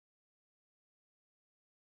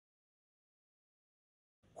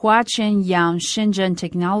Huachenyang Shenzhen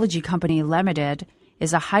Technology Company Limited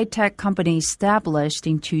is a high-tech company established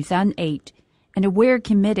in 2008, and we're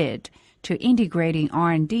committed to integrating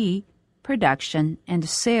R&D, production, and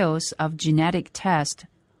sales of genetic tests,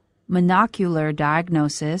 molecular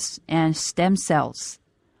diagnosis, and stem cells.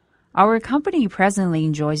 Our company presently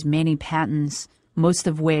enjoys many patents, most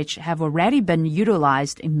of which have already been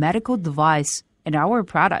utilized in medical device and our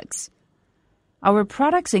products. Our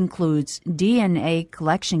products includes DNA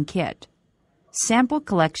collection kit, sample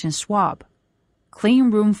collection swab, clean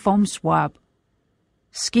room foam swab,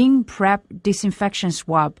 skin prep disinfection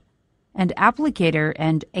swab, and applicator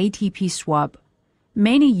and ATP swab,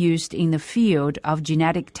 mainly used in the field of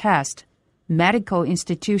genetic test, medical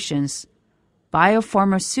institutions,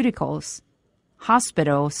 biopharmaceuticals,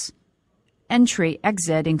 hospitals,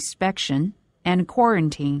 entry-exit inspection and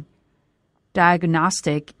quarantine,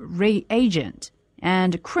 diagnostic reagent,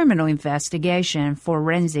 and criminal investigation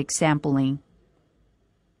forensic sampling.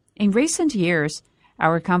 In recent years,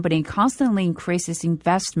 our company constantly increases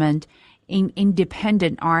investment in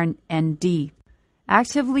independent R&D,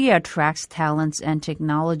 actively attracts talents and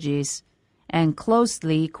technologies, and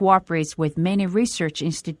closely cooperates with many research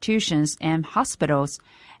institutions and hospitals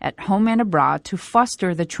at home and abroad to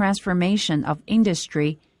foster the transformation of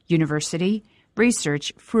industry, university,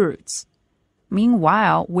 research fruits.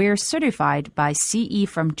 Meanwhile, we're certified by CE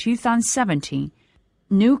from 2017,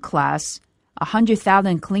 new class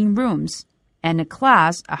 100,000 clean rooms, and a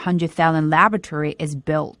class 100,000 laboratory is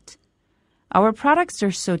built. Our products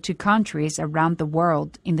are sold to countries around the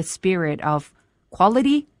world in the spirit of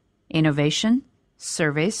quality, innovation,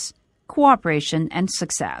 service, cooperation, and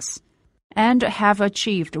success, and have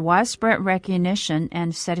achieved widespread recognition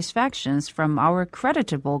and satisfactions from our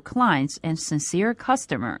creditable clients and sincere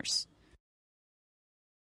customers.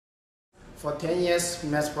 For 10 years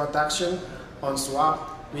mass production on swab,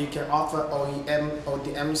 we can offer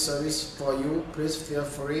ODM service for you. Please feel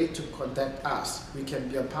free to contact us. We can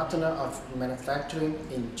be a partner of manufacturing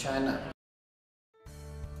in China.